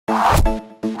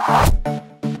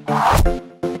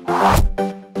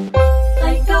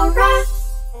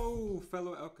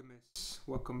fellow alchemists,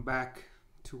 welcome back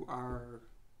to our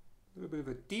little bit of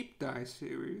a deep dive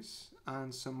series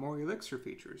on some more Elixir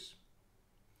features.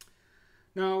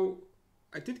 Now,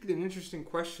 I did get an interesting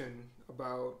question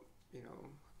about,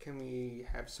 can we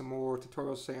have some more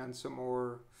tutorials, say, on some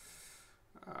more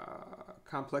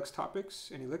complex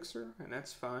topics in Elixir, and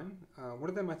that's fine.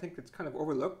 One of them I think that's kind of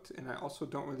overlooked and I also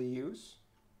don't really use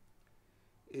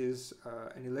is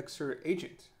an Elixir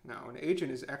agent. Now, an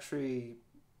agent is actually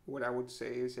what I would say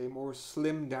is a more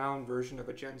slimmed down version of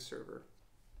a gen server.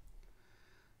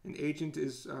 An agent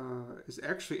is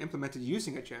actually implemented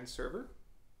using a gen server.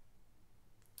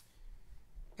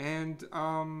 And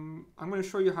I'm going to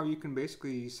show you how you can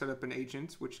basically set up an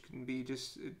agent, which can be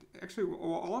just, actually,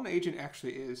 all an agent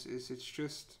actually is it's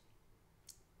just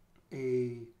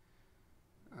a,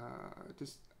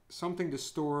 just something to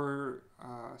store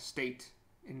state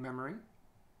in memory.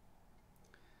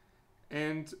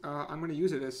 And I'm going to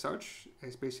use it as such,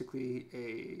 as basically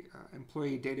a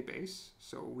employee database.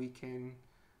 So we can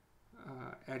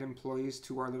add employees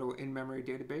to our little in-memory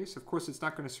database. Of course, it's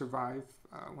not going to survive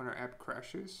when our app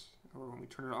crashes or when we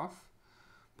turn it off.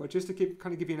 But just to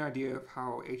kind of give you an idea of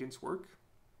how agents work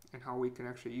and how we can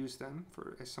actually use them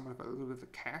as somewhat of a little bit of a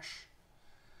cache.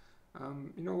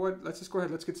 You know what? Let's just go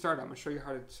ahead. Let's get started. I'm going to show you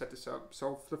how to set this up.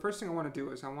 So the first thing I want to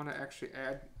do is I want to actually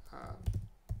add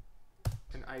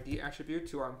an ID attribute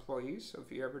to our employees. So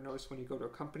if you ever notice when you go to a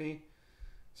company,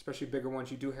 especially bigger ones,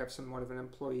 you do have somewhat of an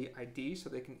employee ID so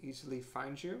they can easily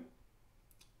find you.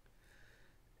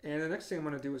 And the next thing I'm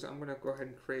going to do is I'm going to go ahead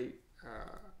and create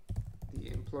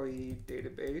the employee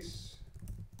database.ex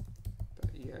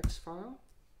file.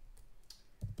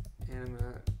 And I'm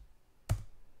going to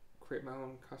create my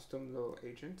own custom little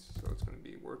agent. So it's going to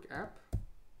be work app,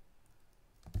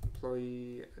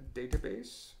 employee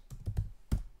database.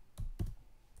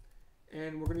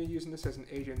 And we're going to be using this as an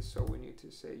agent, so we need to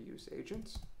say use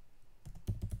agents.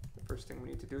 The first thing we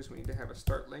need to do is we need to have a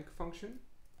start link function.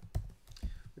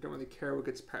 We don't really care what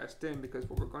gets passed in, because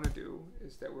what we're going to do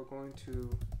is that we're going to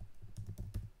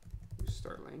use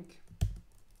start link,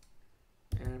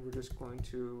 and we're just going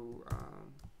to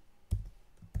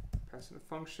pass in a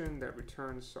function that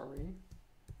returns, an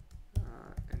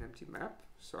empty map.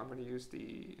 So I'm going to use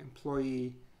the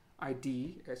employee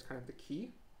ID as kind of the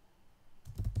key.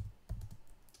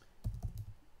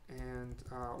 And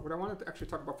what I wanted to actually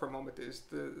talk about for a moment is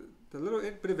the little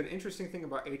bit of an interesting thing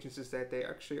about agents is that they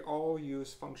actually all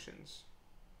use functions.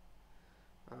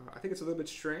 I think it's a little bit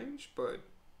strange, but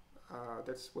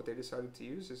that's what they decided to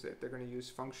use, is that they're going to use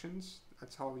functions.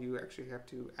 That's how you actually have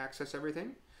to access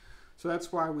everything. So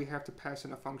that's why we have to pass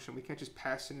in a function. We can't just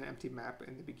pass in an empty map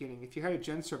in the beginning. If you had a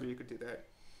gen server, you could do that.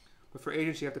 But for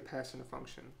agents, you have to pass in a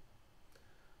function.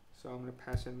 So I'm going to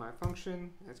pass in my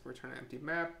function. It's going to return an empty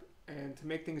map. And to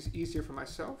make things easier for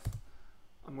myself,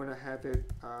 I'm going to have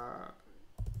it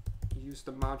use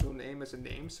the module name as a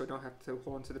name, so I don't have to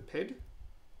hold onto the PID.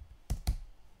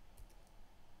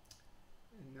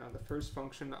 And now the first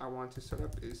function I want to set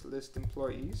up is list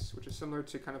employees, which is similar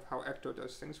to kind of how Ecto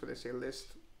does things, where they say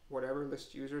list whatever,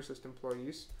 list users, list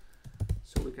employees.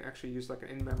 So we can actually use like an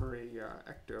in-memory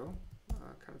Ecto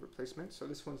kind of replacement. So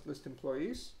this one's list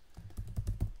employees.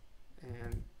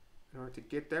 And in order to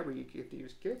get that, we have to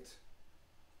use get.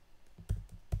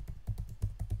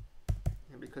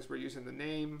 And because we're using the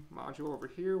name module over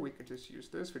here, we can just use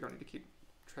this. We don't need to keep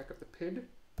track of the PID.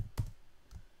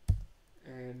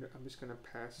 And I'm just going to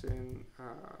pass in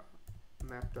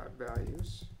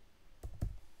map.values.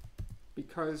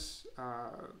 Because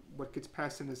what gets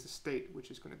passed in is the state,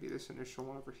 which is going to be this initial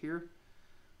one over here.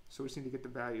 So we just need to get the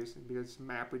values. And because it's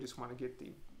map, we just want to get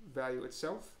the value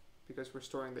itself, because we're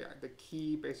storing the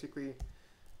key basically.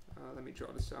 Let me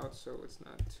draw this out so it's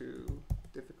not too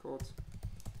difficult.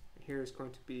 And here is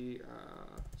going to be,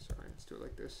 let's do it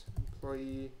like this.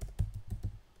 Employee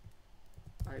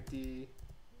ID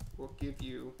will give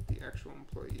you the actual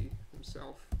employee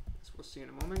himself, as we'll see in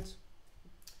a moment.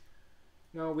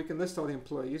 Now we can list all the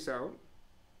employees out,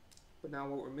 but now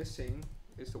what we're missing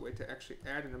is the way to actually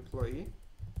add an employee.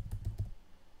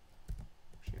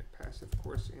 Pass, of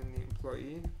course, in the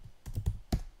employee.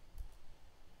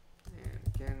 And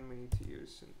again, we need to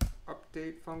use an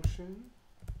update function.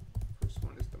 First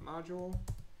one is the module.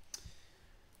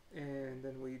 And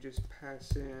then we just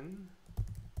pass in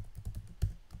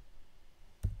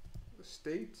the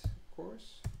state, of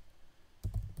course.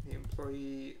 The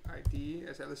employee ID,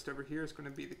 as I list over here, is going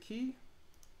to be the key.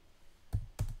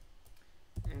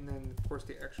 And then, of course,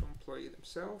 the actual employee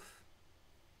themselves.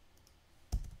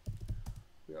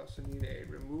 We also need a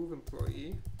remove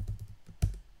employee.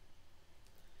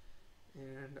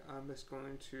 And I'm just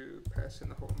going to pass in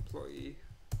the whole employee.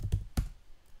 A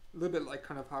little bit like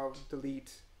kind of how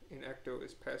delete in Ecto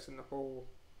is passing the whole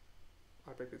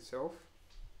object itself.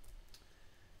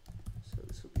 So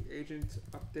this will be agent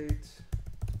update.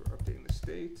 We're updating the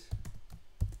state.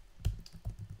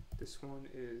 This one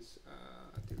is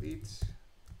delete.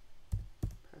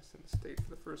 Pass in the state for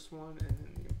the first one, and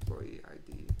then the employee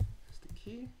ID is the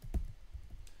key.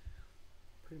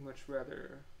 Pretty much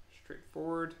rather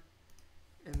straightforward.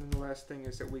 And then the last thing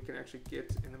is that we can actually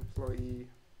get an employee.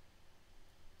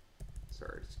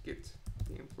 Sorry, just get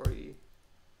the employee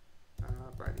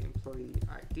by the employee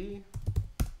ID.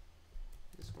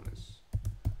 This one is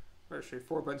very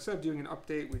straightforward, but instead of doing an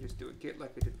update, we just do a get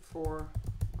like we did before.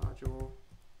 Module.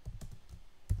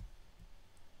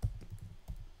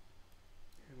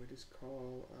 And we just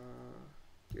call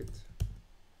get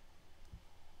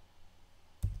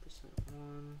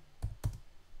 %1.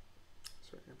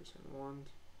 Sorry, %1.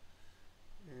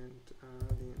 And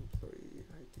the employee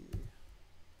ID.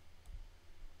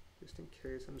 Just in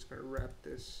case, I'm just going to wrap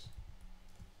this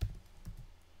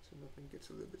so nothing gets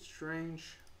a little bit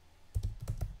strange.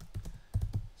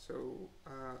 So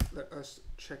let us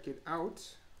check it out.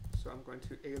 So I'm going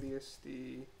to alias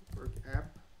the work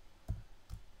app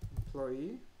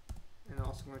employee, and I'm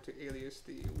also going to alias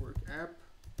the work app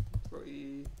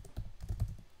employee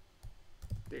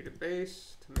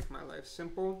database to make my life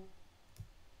simple.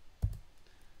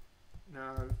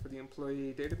 Now for the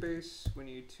employee database, we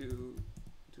need to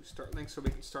do start link so we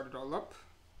can start it all up.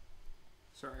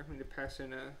 Sorry, I need to pass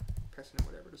in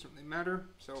whatever, doesn't really matter.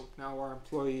 So now our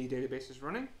employee database is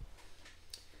running,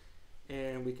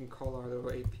 and we can call our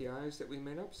little APIs that we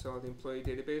made up. So the employee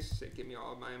database, say, give me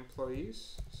all of my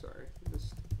employees. Sorry,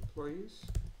 list employees.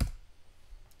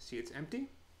 See, it's empty.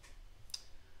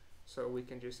 So we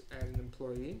can just add an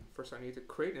employee. First, I need to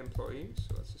create an employee.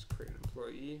 So let's just create an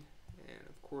employee, and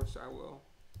of course, I will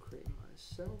create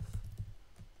myself.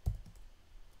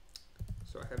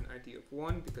 So I have an ID of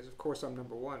 1 because of course I'm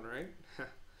number 1, right?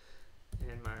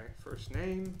 And my first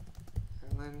name,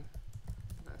 Alan,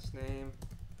 last name,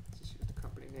 let's just use the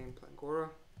company name, Plangora.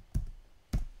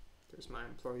 There's my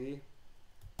employee.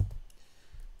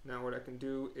 Now what I can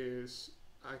do is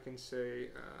I can say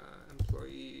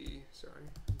employee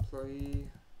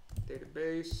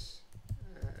database,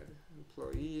 add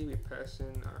employee, we pass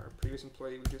in our previous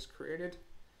employee we just created.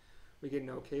 We get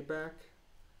an OK back.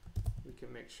 We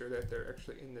can make sure that they're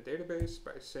actually in the database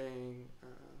by saying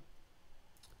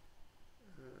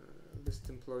list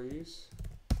employees.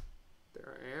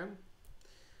 There I am.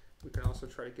 We can also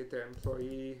try to get their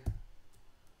employee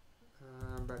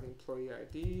by the employee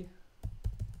ID.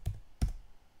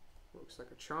 Works like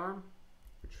a charm.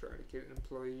 We try to get an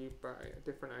employee by a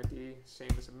different ID, same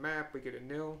as a map. We get a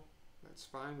nil. That's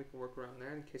fine. We can work around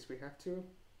that in case we have to.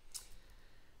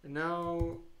 And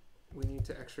now we need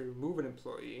to actually remove an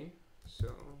employee.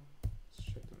 So let's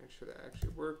check to make sure that actually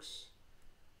works.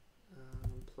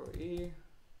 Employee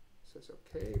says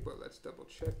okay, but let's double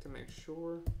check to make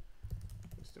sure.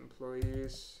 List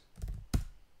employees.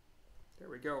 There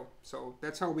we go. So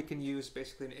that's how we can use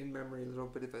basically an in-memory, a little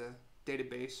bit of a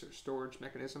database or storage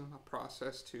mechanism, a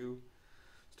process to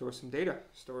store some data,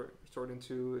 stored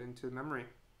into memory.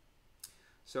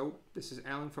 So this is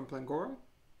Alan from Plangora.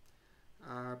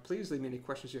 Please leave me any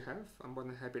questions you have. I'm more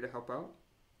than happy to help out.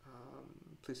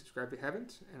 Please subscribe if you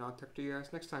haven't, and I'll talk to you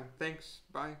guys next time. Thanks.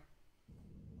 Bye.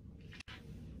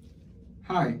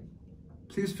 Hi.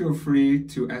 Please feel free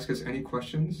to ask us any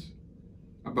questions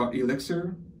about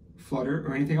Elixir, Flutter,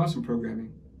 or anything else in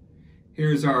programming.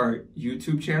 Here's our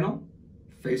YouTube channel,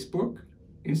 Facebook,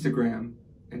 Instagram,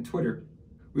 and Twitter.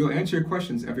 We will answer your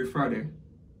questions every Friday.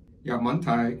 Ya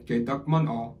mantai ke dak man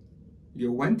all.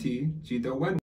 Yo wenti ji da wen.